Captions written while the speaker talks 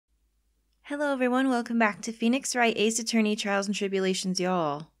Hello everyone, welcome back to Phoenix Wright Ace Attorney Trials and Tribulations,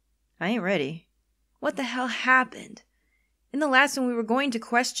 y'all. I ain't ready. What the hell happened? In the last one we were going to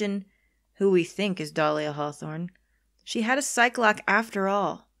question who we think is Dahlia Hawthorne. She had a psych lock after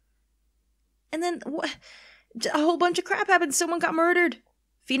all. And then what? A whole bunch of crap happened. Someone got murdered.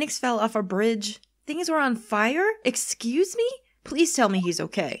 Phoenix fell off a bridge. Things were on fire? Excuse me? Please tell me he's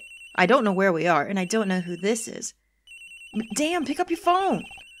okay. I don't know where we are, and I don't know who this is. Damn, pick up your phone.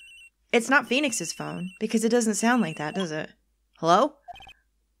 It's not Phoenix's phone, because it doesn't sound like that, does it? Hello?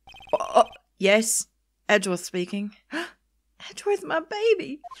 Yes, Edgeworth speaking. Edgeworth, my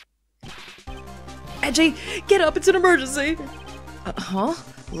baby. Edgy, get up, it's an emergency. Huh?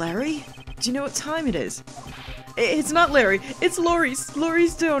 Larry? Do you know what time it is? It's not Larry, it's Laurie's.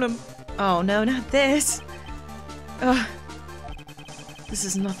 Laurie's doing him. Oh no, not this. This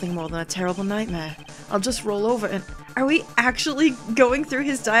is nothing more than a terrible nightmare. I'll just roll over and... Are we actually going through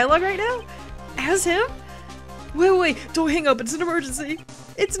his dialogue right now? As him? Wait, don't hang up, it's an emergency.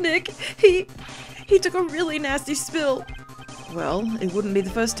 It's Nick. He took a really nasty spill. Well, it wouldn't be the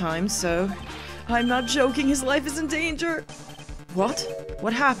first time, so... I'm not joking, his life is in danger. What?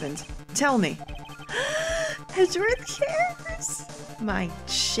 What happened? Tell me. Edgeworth cares. My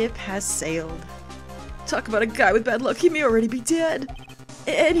ship has sailed. Talk about a guy with bad luck, he may already be dead.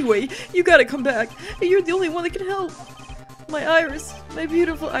 Anyway, you gotta come back. You're the only one that can help. My Iris, my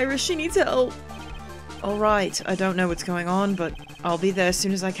beautiful Iris, she needs help. Alright, I don't know what's going on, but I'll be there as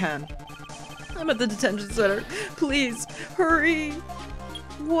soon as I can. I'm at the detention center. Please, hurry.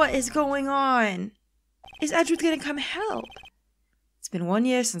 What is going on? Is Edgeworth gonna come help? It's been 1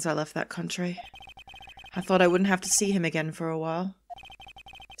 year since I left that country. I thought I wouldn't have to see him again for a while.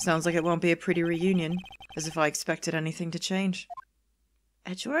 Sounds like it won't be a pretty reunion, as if I expected anything to change.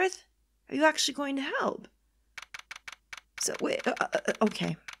 Edgeworth? Are you actually going to help? So, wait,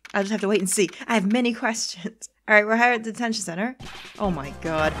 okay. I'll just have to wait and see. I have many questions. Alright, we're here at the detention center. Oh my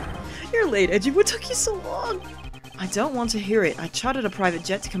god. You're late, Edgy. What took you so long? I don't want to hear it. I chartered a private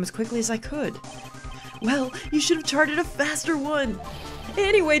jet to come as quickly as I could. Well, you should have chartered a faster one.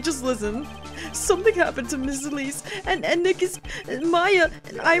 Anyway, just listen. Something happened to Miss Elise, and Nick is... Maya,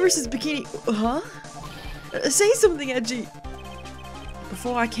 and Iris's bikini... Huh? Say something, Edgy.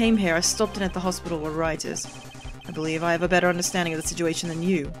 Before I came here, I stopped in at the hospital where Wright is. I believe I have a better understanding of the situation than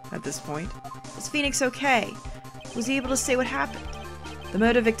you, at this point. Is Phoenix okay? Was he able to say what happened? The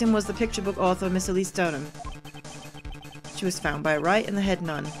murder victim was the picture book author Miss Elise Stoneham. She was found by Wright and the head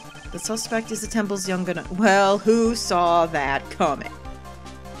nun. The suspect is the temple's younger nun. Well, who saw that coming?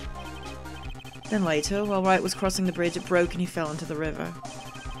 Then later, while Wright was crossing the bridge, it broke and he fell into the river.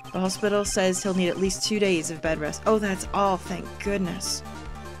 The hospital says he'll need at least 2 days of bed rest. Oh, that's all, thank goodness.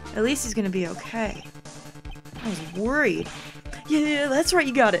 At least he's gonna be okay. I was worried. Yeah, that's right,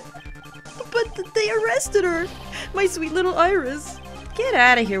 you got it. But they arrested her! My sweet little Iris! Get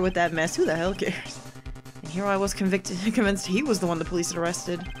out of here with that mess, who the hell cares? And here I was convinced he was the one the police had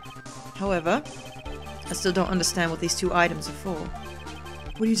arrested. However, I still don't understand what these 2 items are for.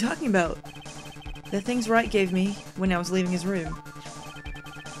 What are you talking about? They're things Wright gave me when I was leaving his room.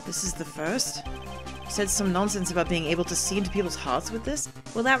 This is the first? You said some nonsense about being able to see into people's hearts with this?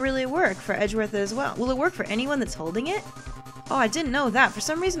 Will that really work for Edgeworth as well? Will it work for anyone that's holding it? Oh, I didn't know that. For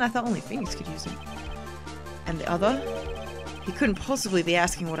some reason I thought only Phoenix could use it. And the other? He couldn't possibly be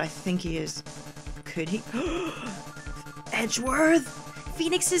asking what I think he is. Could he? Edgeworth!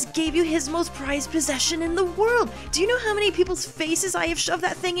 Phoenix's gave you his most prized possession in the world! Do you know how many people's faces I have shoved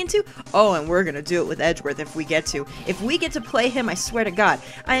that thing into? Oh, and we're gonna do it with Edgeworth if we get to. If we get to play him, I swear to God,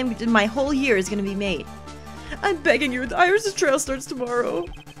 my whole year is gonna be made. I'm begging you, the Iris' trail starts tomorrow.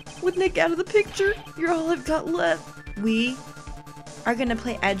 With Nick out of the picture, you're all I've got left. We are gonna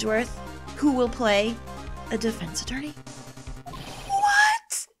play Edgeworth, who will play a defense attorney.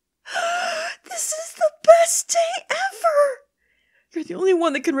 What? This is the best day ever! You're the only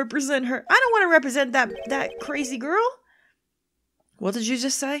one that can represent her. I don't want to represent that crazy girl. What did you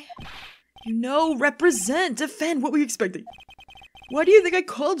just say? You know, represent, defend. What were you expecting? Why do you think I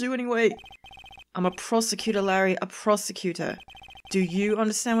called you anyway? I'm a prosecutor, Larry. A prosecutor. Do you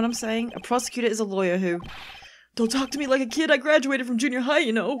understand what I'm saying? A prosecutor is a lawyer who... Don't talk to me like a kid. I graduated from junior high,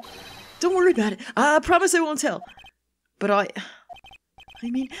 you know. Don't worry about it. I promise I won't tell. But I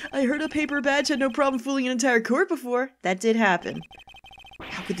mean, I heard a paper badge had no problem fooling an entire court before. That did happen.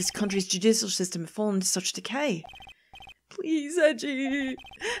 How could this country's judicial system have fallen into such decay? Please, Edgy.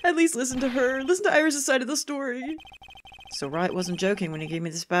 At least listen to her. Listen to Iris' side of the story. So Wright wasn't joking when he gave me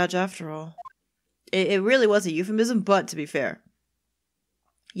this badge after all. It really was a euphemism, but to be fair.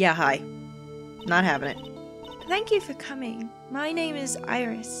 Yeah, hi. Not having it. Thank you for coming. My name is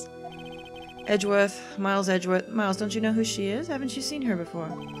Iris. Edgeworth, Miles Edgeworth. Miles, don't you know who she is? Haven't you seen her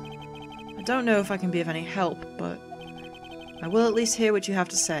before? I don't know if I can be of any help, but I will at least hear what you have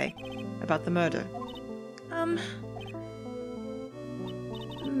to say about the murder.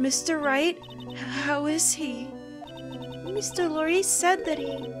 Mr. Wright? How is he? Mr. Laurie said that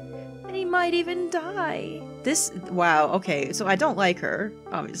he might even die. Wow, okay, so I don't like her,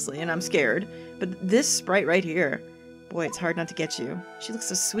 obviously, and I'm scared, but this sprite right here, boy, it's hard not to get you. She looks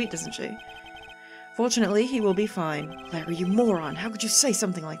so sweet, doesn't she? Fortunately, he will be fine. Larry, you moron, how could you say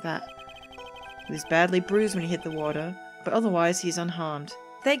something like that? He was badly bruised when he hit the water, but otherwise he's unharmed.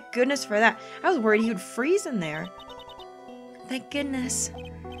 Thank goodness for that. I was worried he would freeze in there. Thank goodness.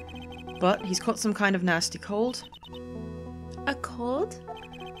 But he's caught some kind of nasty cold. A cold?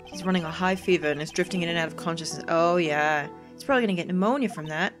 He's running a high fever and is drifting in and out of consciousness. Oh yeah, he's probably gonna get pneumonia from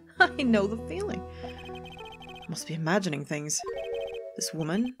that. I know the feeling. Must be imagining things. This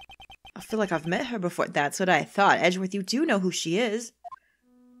woman? I feel like I've met her before. That's what I thought. Edgeworth, you do know who she is.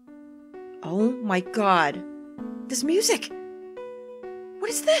 Oh my god. This music! What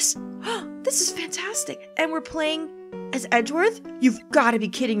is this? This is fantastic. And we're playing as Edgeworth? You've got to be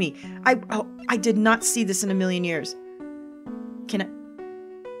kidding me. I did not see this in a million years.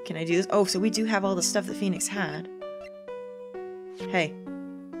 Can I do this? Oh, so we do have all the stuff that Phoenix had. Hey.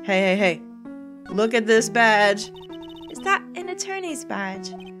 Hey. Look at this badge. Is that an attorney's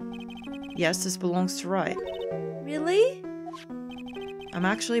badge? Yes, this belongs to Wright. Really? I'm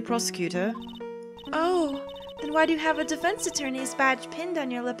actually a prosecutor. Oh, then why do you have a defense attorney's badge pinned on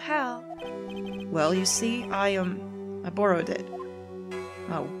your lapel? Well, you see, I borrowed it.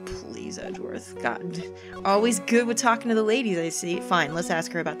 Oh, please, Edgeworth. God, always good with talking to the ladies, I see. Fine, let's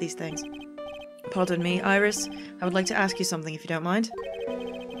ask her about these things. Pardon me, Iris. I would like to ask you something, if you don't mind.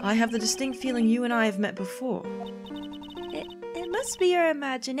 I have the distinct feeling you and I have met before. It must be your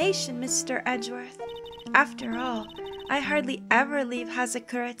imagination, Mr. Edgeworth. After all, I hardly ever leave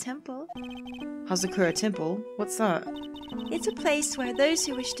Hazakura Temple. Hazakura Temple? What's that? It's a place where those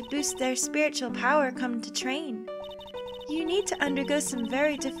who wish to boost their spiritual power come to train. You need to undergo some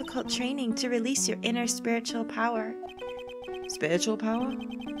very difficult training to release your inner spiritual power. Spiritual power?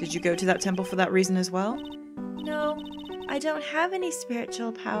 Did you go to that temple for that reason as well? No, I don't have any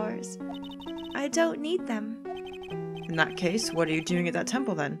spiritual powers. I don't need them. In that case, what are you doing at that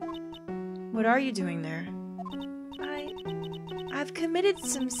temple then? What are you doing there? I've committed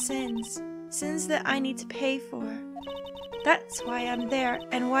some sins that I need to pay for. That's why I'm there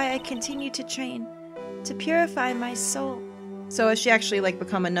and why I continue to train, to purify my soul. So has she actually, like,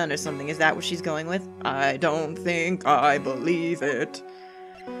 become a nun or something? Is that what she's going with? I don't think I believe it.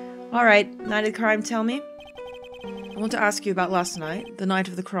 Alright, night of the crime, tell me. I want to ask you about last night, the night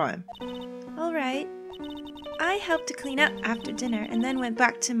of the crime. Alright. I helped to clean up after dinner and then went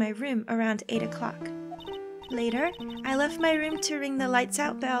back to my room around 8 o'clock. Later, I left my room to ring the lights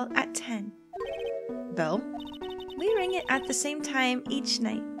out bell at 10. Bell? We ring it at the same time each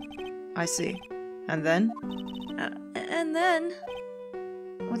night. I see. And then? And then...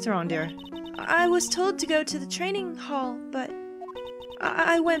 What's wrong, dear? I was told to go to the training hall, but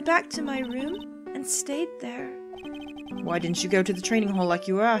I went back to my room and stayed there. Why didn't you go to the training hall like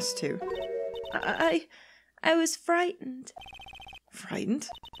you were asked to? I was frightened. Frightened?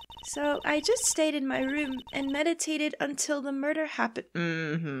 So I just stayed in my room and meditated until the murder happened.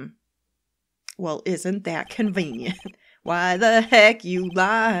 Mm-hmm. Well, isn't that convenient? Why the heck you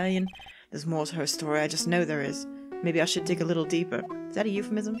lying? There's more to her story, I just know there is. Maybe I should dig a little deeper. Is that a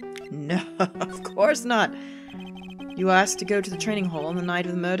euphemism? No, of course not. You were asked to go to the training hall on the night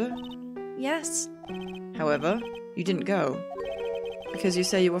of the murder? Yes. However, you didn't go. Because you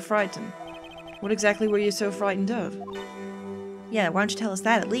say you were frightened. What exactly were you so frightened of? Yeah, why don't you tell us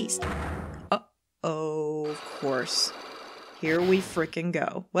that at least? Uh-oh, of course. Here we frickin'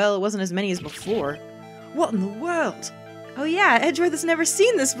 go. Well, it wasn't as many as before. What in the world? Oh yeah, Edgeworth has never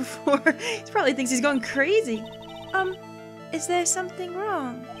seen this before. He probably thinks he's going crazy. Is there something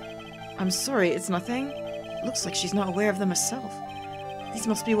wrong? I'm sorry, it's nothing. Looks like she's not aware of them herself. These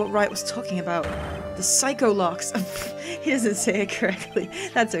must be what Wright was talking about. The psycho locks. He doesn't say it correctly.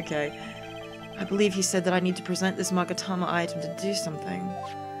 That's okay. I believe he said that I need to present this Magatama item to do something.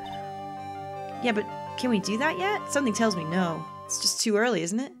 Yeah, but can we do that yet? Something tells me no. It's just too early,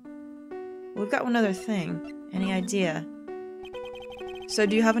 isn't it? We've got one other thing. Any idea? So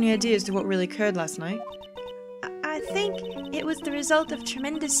do you have any ideas to what really occurred last night? I think it was the result of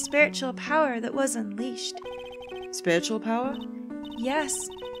tremendous spiritual power that was unleashed. Spiritual power? Yes.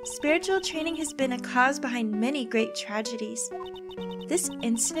 Spiritual training has been a cause behind many great tragedies. This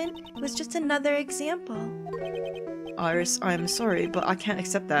incident was just another example. Iris, I'm sorry, but I can't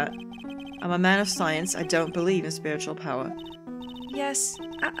accept that. I'm a man of science. I don't believe in spiritual power. Yes,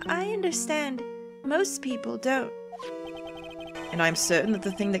 I understand. Most people don't. And I'm certain that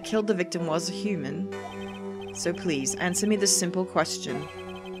the thing that killed the victim was a human. So please, answer me this simple question.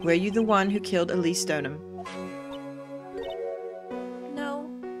 Were you the one who killed Elise Stoneham? No.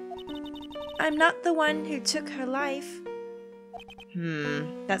 I'm not the one who took her life.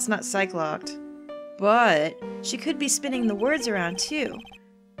 That's not psych-locked. But she could be spinning the words around too.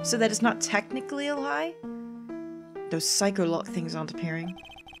 So that it's not technically a lie? Those psycho-lock things aren't appearing.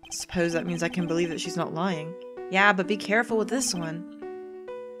 Suppose that means I can believe that she's not lying. Yeah, but be careful with this one.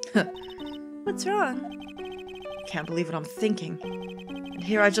 What's wrong? Can't believe what I'm thinking. And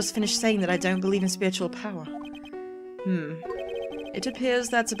here I just finished saying that I don't believe in spiritual power. It appears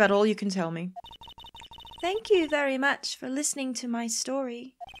that's about all you can tell me. Thank you very much for listening to my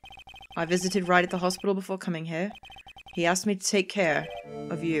story. I visited Wright at the hospital before coming here. He asked me to take care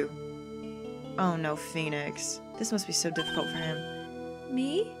of you. Oh no, Phoenix. This must be so difficult for him.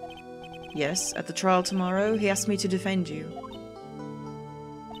 Me? Yes, at the trial tomorrow, he asked me to defend you.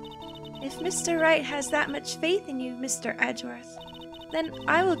 If Mr. Wright has that much faith in you, Mr. Edgeworth, then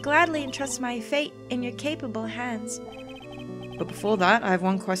I will gladly entrust my fate in your capable hands. But before that, I have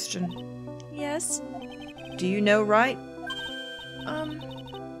one question. Yes? Do you know Wright?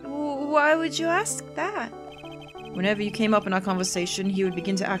 Why would you ask that? Whenever you came up in our conversation, he would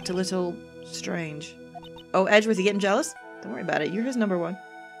begin to act a little strange. Oh, Edgeworth, you getting jealous? Don't worry about it, you're his number one.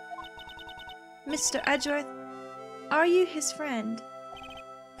 Mr. Edgeworth, are you his friend?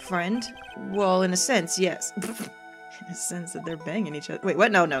 Friend? Well, in a sense, yes. In a sense that they're banging each other. Wait,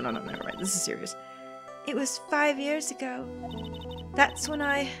 what? No, never mind. This is serious. It was 5 years ago. That's when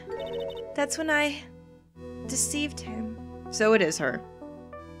I deceived him. So it is her.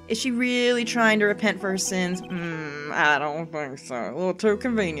 Is she really trying to repent for her sins? I don't think so. A little too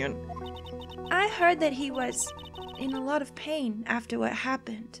convenient. I heard that he was in a lot of pain after what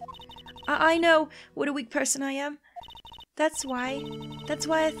happened. I know what a weak person I am. That's why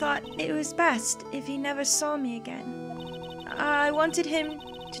I thought it was best if he never saw me again. I wanted him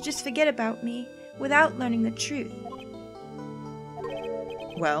to just forget about me without learning the truth.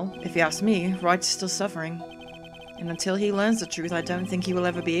 Well, if you ask me, Wright's still suffering. And until he learns the truth, I don't think he will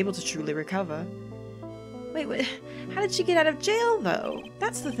ever be able to truly recover. Wait, how did she get out of jail, though?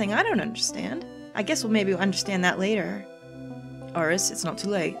 That's the thing I don't understand. I guess we'll maybe understand that later. Oris, it's not too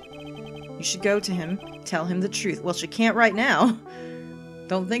late. You should go to him, tell him the truth. Well, she can't right now.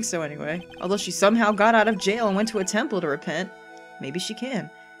 Don't think so, anyway. Although she somehow got out of jail and went to a temple to repent. Maybe she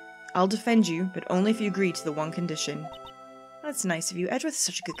can. I'll defend you, but only if you agree to the one condition. That's nice of you. Edgeworth is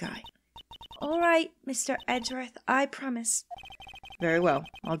such a good guy. All right, Mr. Edgeworth, I promise. Very well.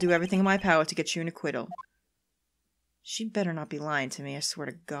 I'll do everything in my power to get you an acquittal. She better not be lying to me, I swear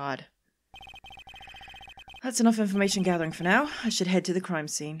to God. That's enough information gathering for now. I should head to the crime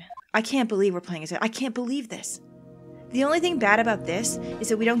scene. I can't believe we're playing as I can't believe this. The only thing bad about this is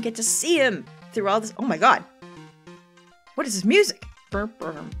that we don't get to see him through all this. Oh my God. What is this music?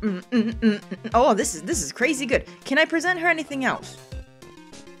 Oh, this is crazy good. Can I present her anything else?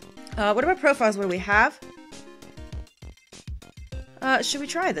 What about profiles? What do we have? Should we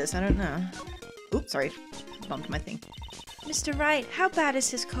try this? I don't know. Oops, sorry. Bumped my thing. Mr. Wright, how bad is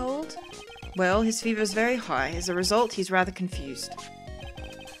his cold? Well, his fever is very high. As a result, he's rather confused.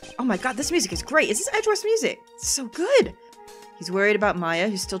 Oh my God, this music is great. Is this Edgeworth's music? It's so good. He's worried about Maya,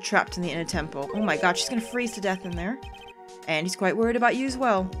 who's still trapped in the inner temple. Oh my God, she's gonna freeze to death in there. And he's quite worried about you as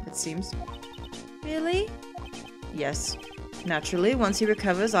well, it seems. Really? Yes. Naturally, once he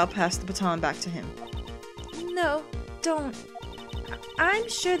recovers, I'll pass the baton back to him. No, don't. I'm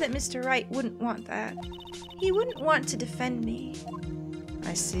sure that Mr. Wright wouldn't want that. He wouldn't want to defend me.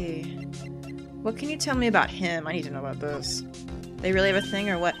 I see. What can you tell me about him? I need to know about this. They really have a thing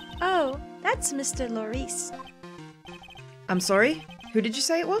or what? Oh, that's Mr. Maurice. I'm sorry? Who did you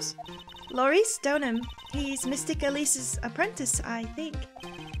say it was? Maurice Stoneham. He's Mystic Elise's apprentice, I think.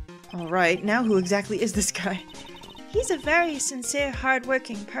 Alright, now who exactly is this guy? He's a very sincere,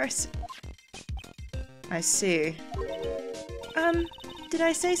 hard-working person. I see. Did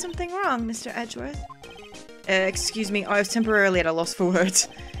I say something wrong, Mr. Edgeworth? Excuse me, I was temporarily at a loss for words.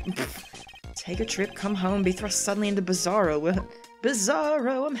 Take a trip, come home, be thrust suddenly into Bizarro.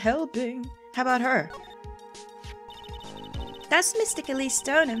 Bizarro, I'm helping. How about her? That's Mystic Elise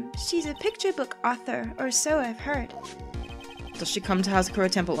Stoneham. She's a picture book author, or so I've heard. Does she come to Hazakura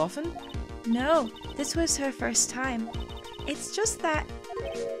Temple often? No, this was her first time. It's just that...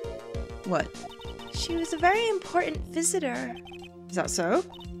 What? She was a very important visitor. Is that so?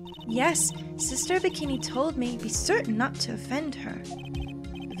 Yes, Sister Bikini told me be certain not to offend her.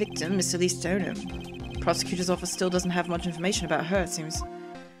 victim, Mr. Lee Stoneham. Prosecutor's office still doesn't have much information about her, it seems.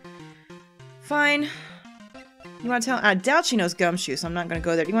 Fine. You want to tell? I doubt she knows Gumshoe, so I'm not going to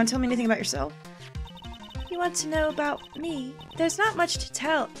go there. Do you want to tell me anything about yourself? You want to know about me? There's not much to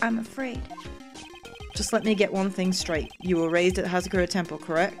tell, I'm afraid. Just let me get one thing straight. You were raised at Hazakura Temple,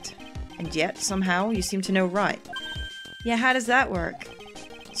 correct? And yet, somehow, you seem to know Wright. Yeah, how does that work?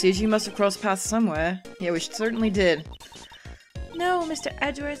 Seems you must have crossed paths somewhere. Yeah, we certainly did. No, Mr.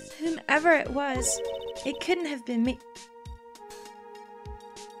 Edgeworth, whomever it was, it couldn't have been me.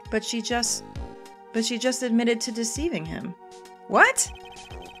 But she just admitted to deceiving him. What?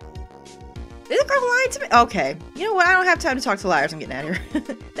 This girl lied to me? Okay. You know what? I don't have time to talk to liars. I'm getting out of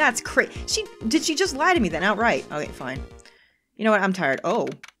here. That's crazy. Did she just lie to me then outright? Okay, fine. You know what? I'm tired. Oh.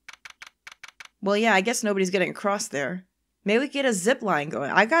 Well, yeah, I guess nobody's getting across there. Maybe we could get a zip line going.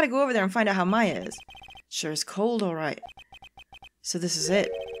 I gotta go over there and find out how Maya is. Sure is cold, alright. So this is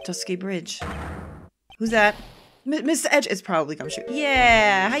it. Tusky Bridge. Who's that? Mr. Edge. It's probably Gumshoe.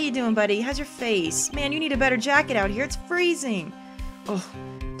 Yeah, how you doing, buddy? How's your face? Man, you need a better jacket out here. It's freezing. Oh,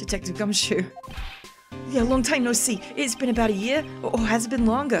 Detective Gumshoe. Yeah, long time no see. It's been about a year, or has it been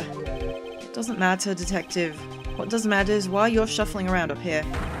longer? Doesn't matter, Detective. What doesn't matter is why you're shuffling around up here.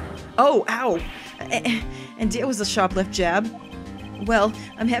 Oh, ow! And it was a sharp left jab. Well,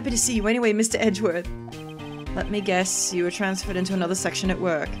 I'm happy to see you anyway, Mr. Edgeworth. Let me guess, you were transferred into another section at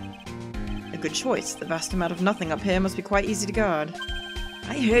work. A good choice. The vast amount of nothing up here must be quite easy to guard.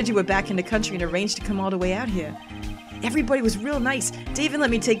 I heard you were back in the country and arranged to come all the way out here. Everybody was real nice. They even let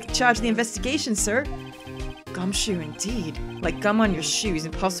me take charge of the investigation, sir. Gumshoe, indeed. Like gum on your shoes,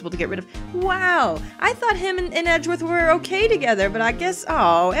 impossible to get rid of. Wow! I thought him and Edgeworth were okay together, but I guess,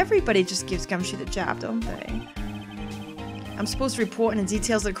 oh, everybody just gives Gumshoe the jab, don't they? I'm supposed to report on the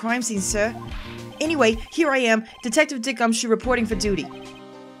details of the crime scene, sir. Anyway, here I am, Detective Dick Gumshoe reporting for duty.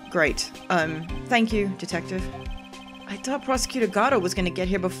 Great. Thank you, Detective. I thought Prosecutor Gatto was gonna get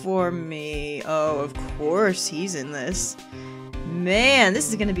here before me. Oh, of course he's in this. Man, this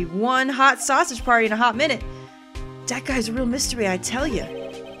is gonna be one hot sausage party in a hot minute. That guy's a real mystery, I tell you.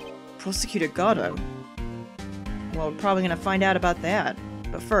 Prosecutor Gatto. Well, we're probably gonna find out about that.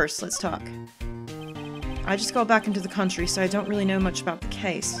 But first, let's talk. I just got back into the country, so I don't really know much about the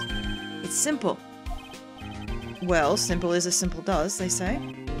case. It's simple. Well, simple is as simple does, they say.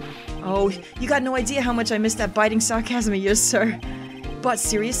 Oh, you got no idea how much I miss that biting sarcasm of yours, sir. But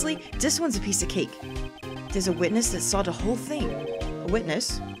seriously, this one's a piece of cake. There's a witness that saw the whole thing. A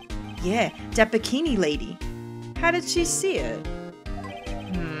witness? Yeah, that bikini lady. How did she see it?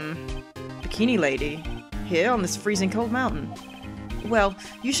 Bikini lady? Here on this freezing cold mountain? Well,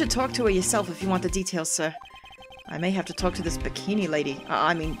 you should talk to her yourself if you want the details, sir. I may have to talk to this bikini lady.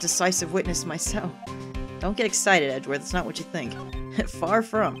 I mean, decisive witness myself. Don't get excited, Edgeworth. It's not what you think. Far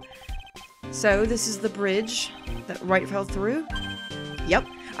from. So, this is the bridge that Wright fell through? Yep.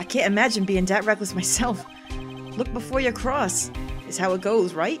 I can't imagine being that reckless myself. Look before you cross. Is how it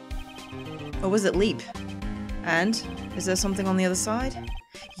goes, right? Or was it leap? And? Is there something on the other side?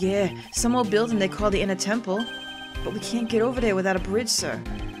 Yeah, some old building they call the Inner Temple. But we can't get over there without a bridge, sir.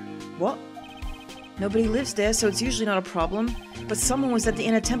 What? Nobody lives there, so it's usually not a problem. But someone was at the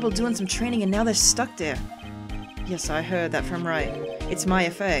Inner Temple doing some training and now they're stuck there. Yes, I heard that from Wright. It's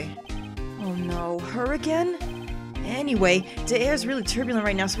Maya Fey. Oh no, her again? Anyway, the air's really turbulent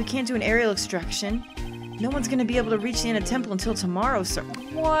right now, so we can't do an aerial extraction. No one's gonna be able to reach the Inner Temple until tomorrow, sir.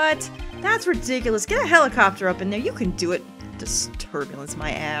 What? That's ridiculous. Get a helicopter up in there. You can do it. This turbulence,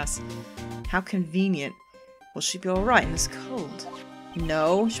 my ass. How convenient. Will she be alright in this cold?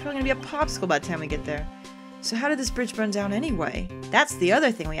 No, she's probably gonna be a popsicle by the time we get there. So how did this bridge burn down anyway? That's the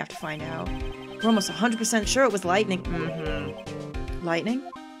other thing we have to find out. We're almost 100% sure it was lightning. Lightning?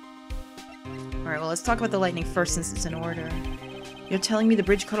 Alright, well, let's talk about the lightning first since it's in order. You're telling me the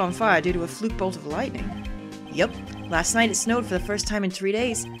bridge caught on fire due to a fluke bolt of lightning? Yep. Last night it snowed for the first time in 3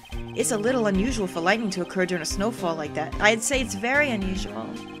 days. It's a little unusual for lightning to occur during a snowfall like that. I'd say it's very unusual.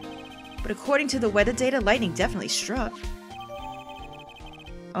 But according to the weather data, lightning definitely struck.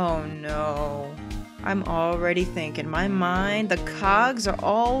 Oh no. I'm already thinking. My mind, the cogs are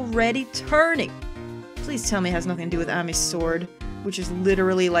already turning. Please tell me it has nothing to do with Ami's sword, which is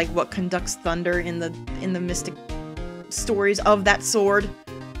literally like what conducts thunder in the mystic stories of that sword.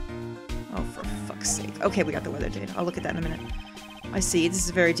 Oh, for fuck's sake. Okay, we got the weather data. I'll look at that in a minute. I see. This is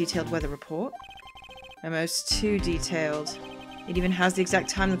a very detailed weather report. Almost too detailed. It even has the exact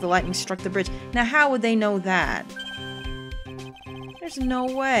time that the lightning struck the bridge. Now, how would they know that? There's no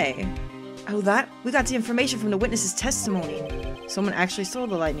way. Oh, that? We got the information from the witness's testimony. Someone actually saw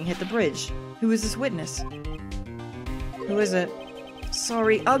the lightning hit the bridge. Who is this witness? Who is it?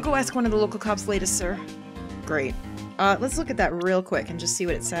 Sorry, I'll go ask one of the local cops later, sir. Great. Let's look at that real quick and just see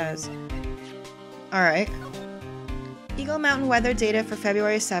what it says. Alright. Eagle Mountain weather data for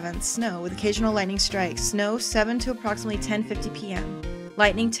February 7th. Snow with occasional lightning strikes. Snow 7 to approximately 10:50 p.m.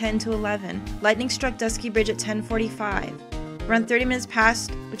 Lightning 10 to 11. Lightning struck Dusky Bridge at 10:45. Around 30 minutes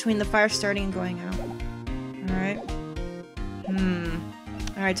passed between the fire starting and going out. Alright.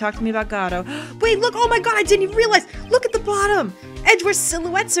 Alright, talk to me about Gatto. Wait, look! Oh my god, I didn't even realize! Look at the bottom! Edgeworth's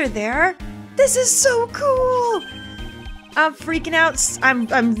silhouettes are there! This is so cool! I'm freaking out.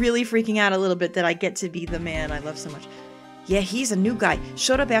 I'm really freaking out a little bit that I get to be the man I love so much. Yeah, he's a new guy.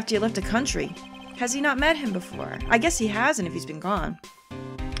 Showed up after you left the country. Has he not met him before? I guess he hasn't if he's been gone.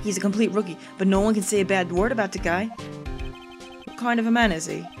 He's a complete rookie, but no one can say a bad word about the guy. What kind of a man is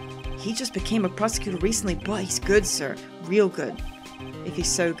he? He just became a prosecutor recently, but he's good, sir. Real good. If he's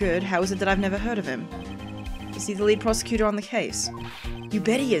so good, how is it that I've never heard of him? Is he the lead prosecutor on the case? You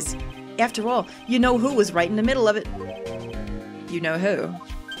bet he is. After all, you know who was right in the middle of it. You know who?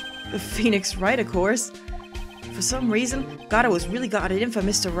 The Phoenix Wright, of course. For some reason, Gatto has really got it in for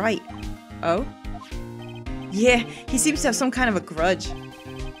Mr. Wright. Oh? Yeah, he seems to have some kind of a grudge.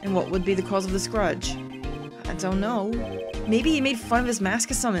 And what would be the cause of this grudge? I don't know. Maybe he made fun of his mask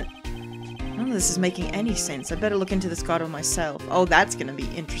or something. None of this is making any sense. I better look into this Gatto myself. Oh, that's gonna be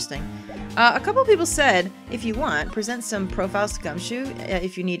interesting. A couple people said, if you want, present some profiles to Gumshoe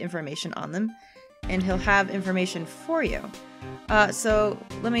if you need information on them. And he'll have information for you. So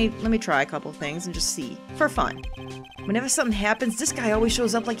let me try a couple things and just see. For fun. Whenever something happens, this guy always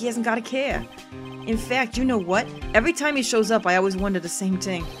shows up like he hasn't got a care. In fact, you know what? Every time he shows up, I always wonder the same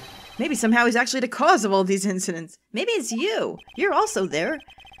thing. Maybe somehow he's actually the cause of all these incidents. Maybe it's you. You're also there.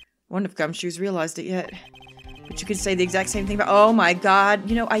 Wonder if Gumshoe's realized it yet. But you could say the exact same thing about— oh my god,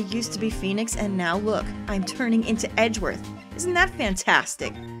 you know, I used to be Phoenix, and now look, I'm turning into Edgeworth. Isn't that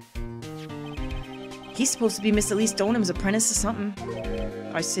fantastic? He's supposed to be Miss Elise Donham's apprentice or something.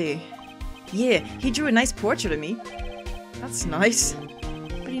 I see. Yeah, he drew a nice portrait of me. That's nice.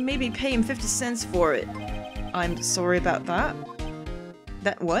 But he made me pay him 50 cents for it. I'm sorry about that.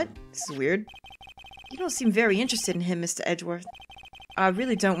 That what? This is weird. You don't seem very interested in him, Mr. Edgeworth. I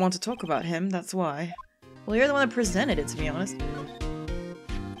really don't want to talk about him, that's why. Well, you're the one that presented it, to be honest.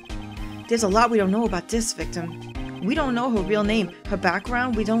 There's a lot we don't know about this victim. We don't know her real name, her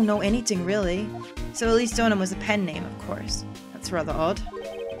background, we don't know anything really. So Elise Donham was a pen name, of course. That's rather odd.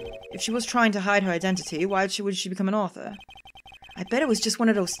 If she was trying to hide her identity, why would she become an author? I bet it was just one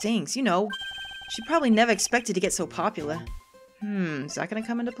of those things, you know. She probably never expected to get so popular. Is that gonna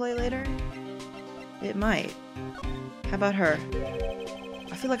come into play later? It might. How about her?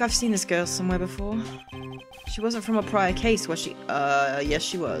 I feel like I've seen this girl somewhere before. She wasn't from a prior case, was she? Yes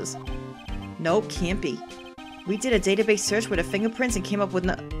she was. Nope, can't be. We did a database search with her fingerprints and came up with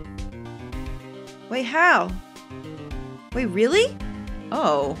no— Wait, how? Wait, really?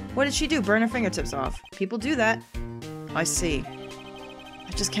 Oh, what did she do? Burn her fingertips off. People do that. I see.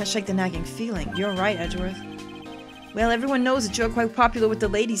 I just can't shake the nagging feeling. You're right, Edgeworth. Well, everyone knows that you're quite popular with the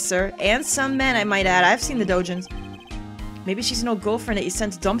ladies, sir. And some men, I might add. I've seen the dojins. Maybe she's an old girlfriend that you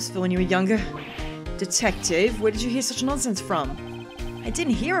sent to Dumpsville when you were younger. Detective, where did you hear such nonsense from? I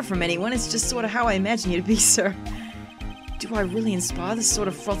didn't hear it from anyone. It's just sort of how I imagine you to be, sir. Do I really inspire this sort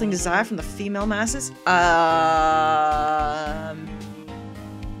of frothing desire from the female masses?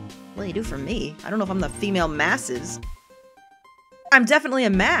 Well, you do for me. I don't know if I'm the female masses. I'm definitely a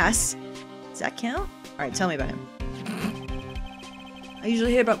mass. Does that count? Alright, tell me about him. I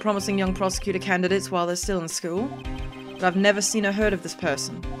usually hear about promising young prosecutor candidates while they're still in school, but I've never seen or heard of this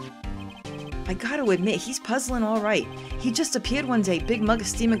person. I gotta admit, he's puzzling alright. He just appeared one day, big mug of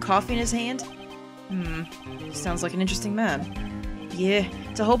steaming coffee in his hand. Sounds like an interesting man. Yeah,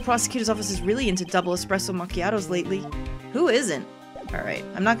 the whole prosecutor's office is really into double espresso macchiatos lately. Who isn't? Alright,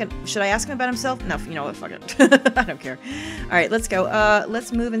 I'm not gonna— should I ask him about himself? No, you know what, fuck it. I don't care. Alright, let's go.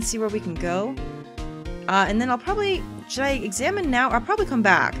 Let's move and see where we can go. And then I'll probably— should I examine now? I'll probably come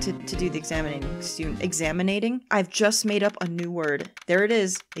back to do the examining soon. Examinating? I've just made up a new word. There it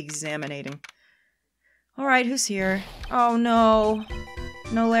is. Examinating. Alright, who's here? Oh, no.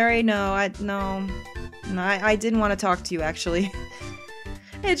 No, Larry, no. I didn't want to talk to you, actually.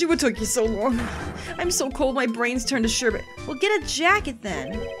 Andrew, what took you so long? I'm so cold, my brain's turned to sherbet. Well, get a jacket,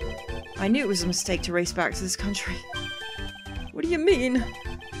 then. I knew it was a mistake to race back to this country. What do you mean?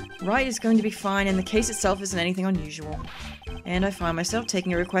 Wright is going to be fine, and the case itself isn't anything unusual. And I find myself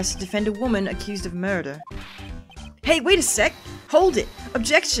taking a request to defend a woman accused of murder. Hey, wait a sec! Hold it!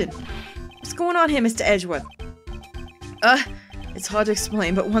 Objection! What's going on here, Mr. Edgeworth? It's hard to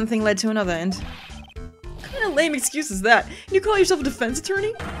explain, but one thing led to another, and... What kind of lame excuse is that? And you call yourself a defense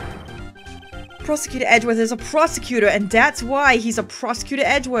attorney? Prosecutor Edgeworth is a prosecutor, and that's why he's a Prosecutor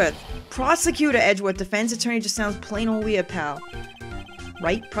Edgeworth. Prosecutor Edgeworth. Defense attorney just sounds plain old weird, pal.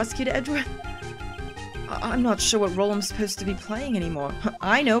 Right, Prosecutor Edgeworth? I'm not sure what role I'm supposed to be playing anymore.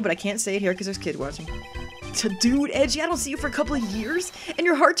 I know, but I can't say it here because there's kids watching. Dude, Edgy, I don't see you for a couple of years, and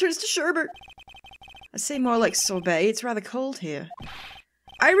your heart turns to sherbet. I say more like sorbet. It's rather cold here.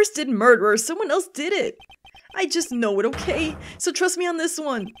 Iris didn't murder her. Someone else did it. I just know it, okay? So trust me on this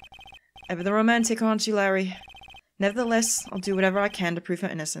one. Ever the romantic, aren't you, Larry? Nevertheless, I'll do whatever I can to prove her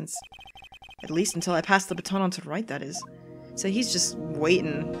innocence. At least until I pass the baton on to Wright, that is. So he's just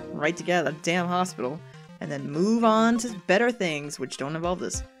waiting right to get out of the damn hospital, and then move on to better things, which don't involve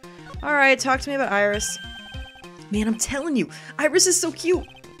this. Alright, talk to me about Iris. Man, I'm telling you, Iris is so cute!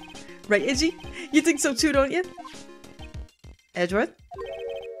 Right, Edgy? You think so too, don't you? Edgeworth?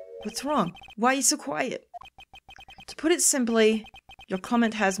 What's wrong? Why are you so quiet? To put it simply, your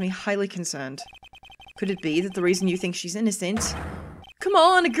comment has me highly concerned. Could it be that the reason you think she's innocent? Come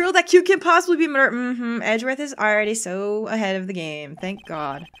on, a girl that cute can't possibly be murdered. Edgeworth is already so ahead of the game. Thank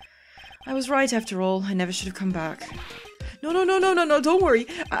God. I was right after all. I never should have come back. No, don't worry.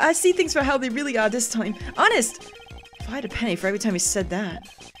 I see things for how they really are this time. Honest! If I had a penny for every time you said that.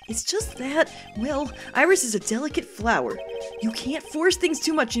 It's just that, well, Iris is a delicate flower. You can't force things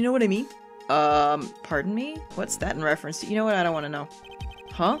too much, you know what I mean? Pardon me? What's that in reference to? You know what? I don't want to know.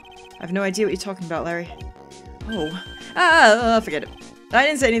 Huh? I have no idea what you're talking about, Larry. Oh. Forget it. I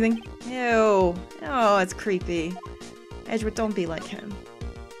didn't say anything. Ew. Oh, it's creepy. Edgeworth, don't be like him.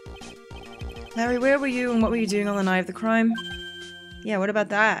 Larry, where were you and what were you doing on the night of the crime? Yeah, what about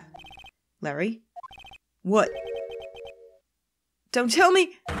that? Larry? What? Don't tell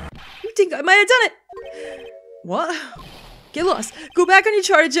me! You think I might have done it! What? Get lost. Go back on your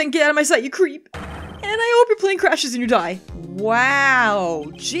charter jet and get out of my sight, you creep! And I hope your plane crashes and you die. Wow!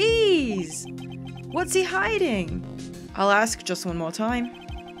 Jeez! What's he hiding? I'll ask just one more time.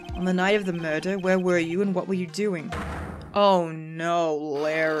 On the night of the murder, where were you and what were you doing? Oh no,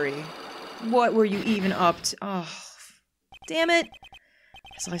 Larry. What were you even up to? Oh, damn it.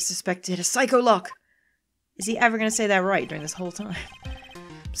 As I suspected, a psycho lock. Is he ever gonna say that right during this whole time?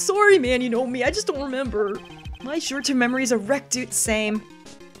 Sorry, man, you know me, I just don't remember. My short-term memory is a wreck, dude. Same.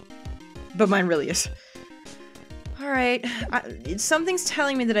 But mine really is. Alright, something's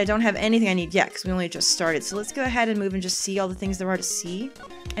telling me that I don't have anything I need yet, because we only just started. So let's go ahead and move and just see all the things there are to see.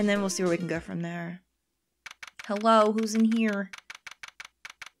 And then we'll see where we can go from there. Hello, who's in here?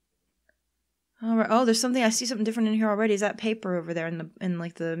 Alright, oh, there's something, I see something different in here already. Is that paper over there in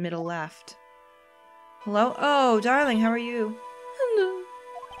like the middle left? Hello? Oh, darling, how are you? Hello.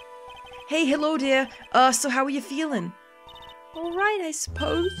 Hey, hello, dear. So how are you feeling? Alright, I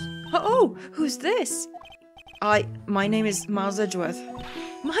suppose. Oh, who's this? My name is Miles Edgeworth.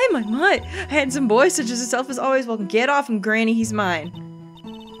 My. Handsome boy such as yourself is always welcome. Get off him, Granny, he's mine.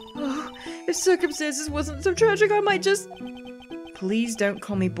 Oh, if circumstances wasn't so tragic, I might just... Please don't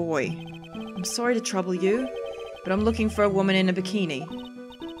call me boy. I'm sorry to trouble you, but I'm looking for a woman in a bikini.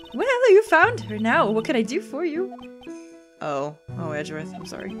 Well, you found her now. What can I do for you? Oh, Edgeworth, I'm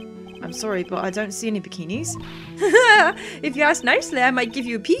sorry. I'm sorry, but I don't see any bikinis. If you ask nicely, I might give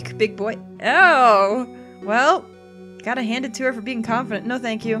you a peek, big boy. Oh, well, gotta hand it to her for being confident. No,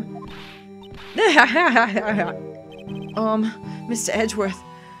 thank you. Mr. Edgeworth.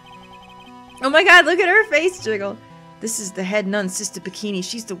 Oh my god, look at her face jiggle. This is the head nun's sister Bikini.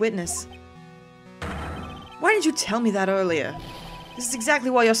 She's the witness. Why didn't you tell me that earlier? This is exactly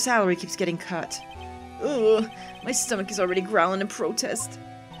why your salary keeps getting cut. Ugh, my stomach is already growling in protest.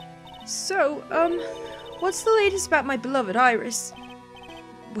 So, what's the latest about my beloved Iris?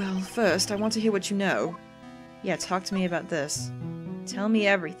 Well, first, I want to hear what you know. Yeah, talk to me about this. Tell me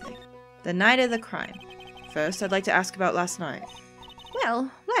everything. The night of the crime. First, I'd like to ask about last night. Well,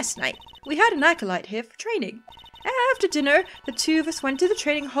 last night, we had an acolyte here for training. After dinner, the two of us went to the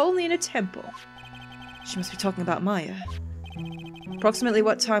training hall in a temple. She must be talking about Maya. Approximately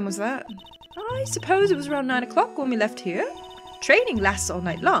what time was that? I suppose it was around 9 o'clock when we left here. Training lasts all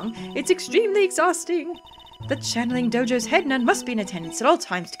night long. It's extremely exhausting. The channeling dojo's head nun must be in attendance at all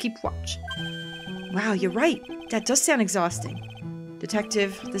times to keep watch. Wow, you're right. That does sound exhausting.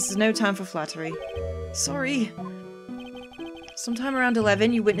 Detective, this is no time for flattery. Sorry. Sometime around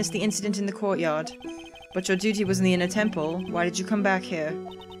 11, you witnessed the incident in the courtyard. But your duty was in the inner temple. Why did you come back here?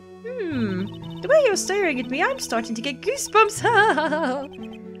 The way you're staring at me, I'm starting to get goosebumps.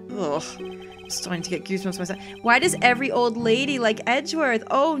 Ugh, I'm starting to get goosebumps myself. Why does every old lady like Edgeworth?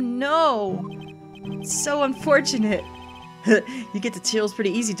 Oh no! It's so unfortunate. You get the chills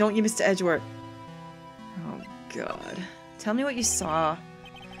pretty easy, don't you, Mr. Edgeworth? Oh God. Tell me what you saw.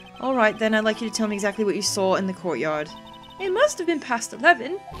 Alright then, I'd like you to tell me exactly what you saw in the courtyard. It must have been past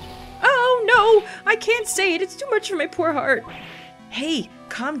 11. Oh no! I can't say it. It's too much for my poor heart. Hey,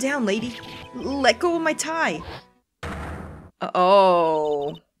 calm down, lady. Let go of my tie.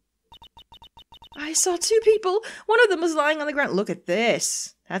 Oh. I saw 2 people. One of them was lying on the ground. Look at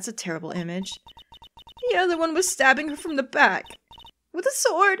this. That's a terrible image. The other one was stabbing her from the back. With a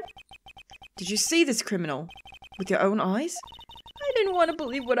sword. Did you see this criminal? With your own eyes? I didn't want to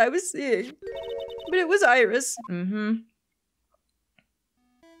believe what I was seeing. But it was Iris. Mm-hmm.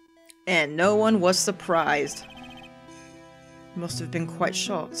 And no one was surprised. Must have been quite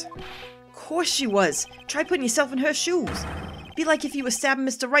shocked. Of course she was. Try putting yourself in her shoes. Be like if you were stabbing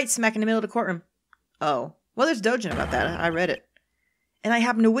Mr. Wright smack in the middle of the courtroom. Oh. Well, there's dojin about that. I read it. And I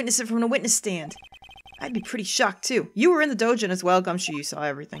happened to witness it from the witness stand. I'd be pretty shocked, too. You were in the dojin as well. I'm sure you saw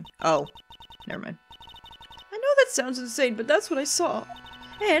everything. Oh. Never mind. I know that sounds insane, but that's what I saw.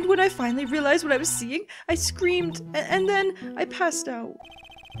 And when I finally realized what I was seeing, I screamed, and then I passed out.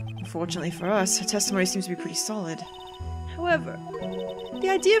 Unfortunately for us, her testimony seems to be pretty solid. However, the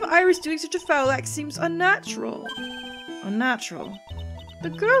idea of Iris doing such a foul act seems unnatural. Unnatural? The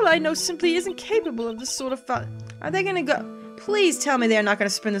girl I know simply isn't capable of this sort of foul. Are they gonna go? Please tell me they're not gonna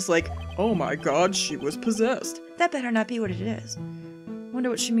spin this like, oh my god, she was possessed. That better not be what it is. Wonder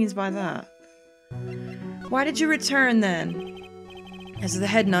what she means by that. Why did you return then? As the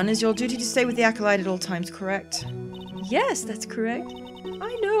head nun, is your duty to stay with the acolyte at all times, correct? Yes, that's correct.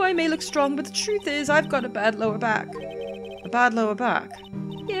 I know I may look strong, but the truth is I've got a bad lower back. A bad lower back?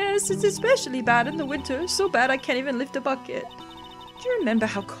 Yes, it's especially bad in the winter. So bad I can't even lift a bucket. Do you remember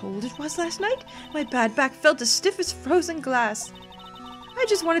how cold it was last night? My bad back felt as stiff as frozen glass. I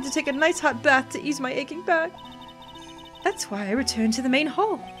just wanted to take a nice hot bath to ease my aching back. That's why I returned to the main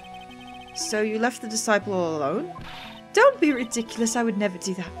hall. So you left the disciple all alone? Don't be ridiculous, I would never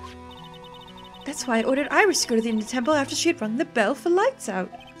do that. That's why I ordered Iris to go to the inner temple after she had rung the bell for lights out.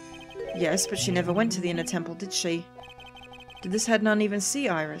 Yes, but she never went to the inner temple, did she? Did this head nun even see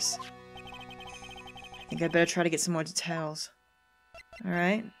Iris? I think I'd better try to get some more details.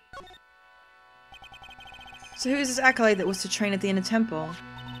 Alright. So who's this acolyte that was to train at the inner temple?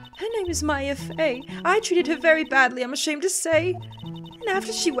 Her name is Maya Fey. I treated her very badly, I'm ashamed to say. And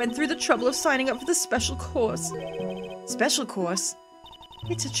after she went through the trouble of signing up for the special course. Special course?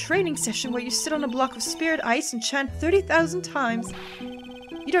 It's a training session where you sit on a block of spirit ice and chant 30,000 times.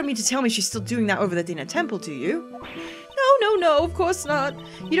 You don't mean to tell me she's still doing that over at the inner temple, do you? No, of course not.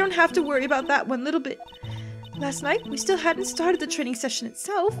 You don't have to worry about that one little bit. Last night, we still hadn't started the training session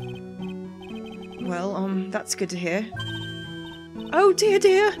itself. Well, that's good to hear. Oh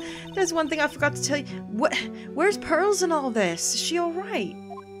dear. There's one thing I forgot to tell you. Where's Pearls in all this? Is she alright?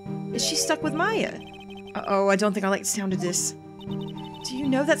 Is she stuck with Maya? Uh-oh, I don't think I like the sound of this. Do you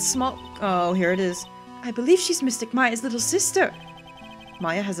know that small... Oh, here it is. I believe she's Mystic Maya's little sister.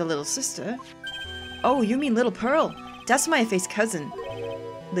 Maya has a little sister? Oh, you mean Little Pearl. That's Maya Faye's cousin.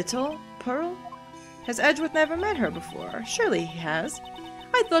 Little Pearl? Has Edgeworth never met her before? Surely he has.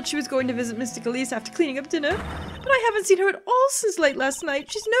 I thought she was going to visit Mystic Elise after cleaning up dinner, but I haven't seen her at all since late last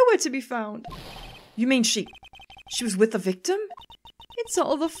night. She's nowhere to be found. You mean she was with the victim? It's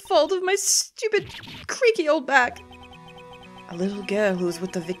all the fault of my stupid, creaky old back. A little girl who was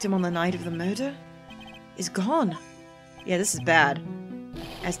with the victim on the night of the murder is gone. Yeah, this is bad.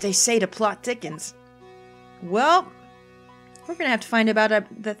 As they say, the plot thickens. Well, we're gonna have to find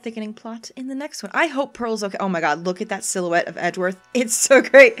out the thickening plot in the next one. I hope Pearl's okay. Oh my god, look at that silhouette of Edgeworth. It's so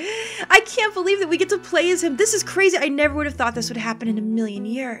great. I can't believe that we get to play as him. This is crazy. I never would have thought this would happen in a million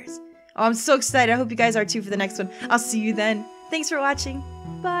years. Oh, I'm so excited. I hope you guys are too for the next one. I'll see you then. Thanks for watching.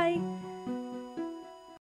 Bye.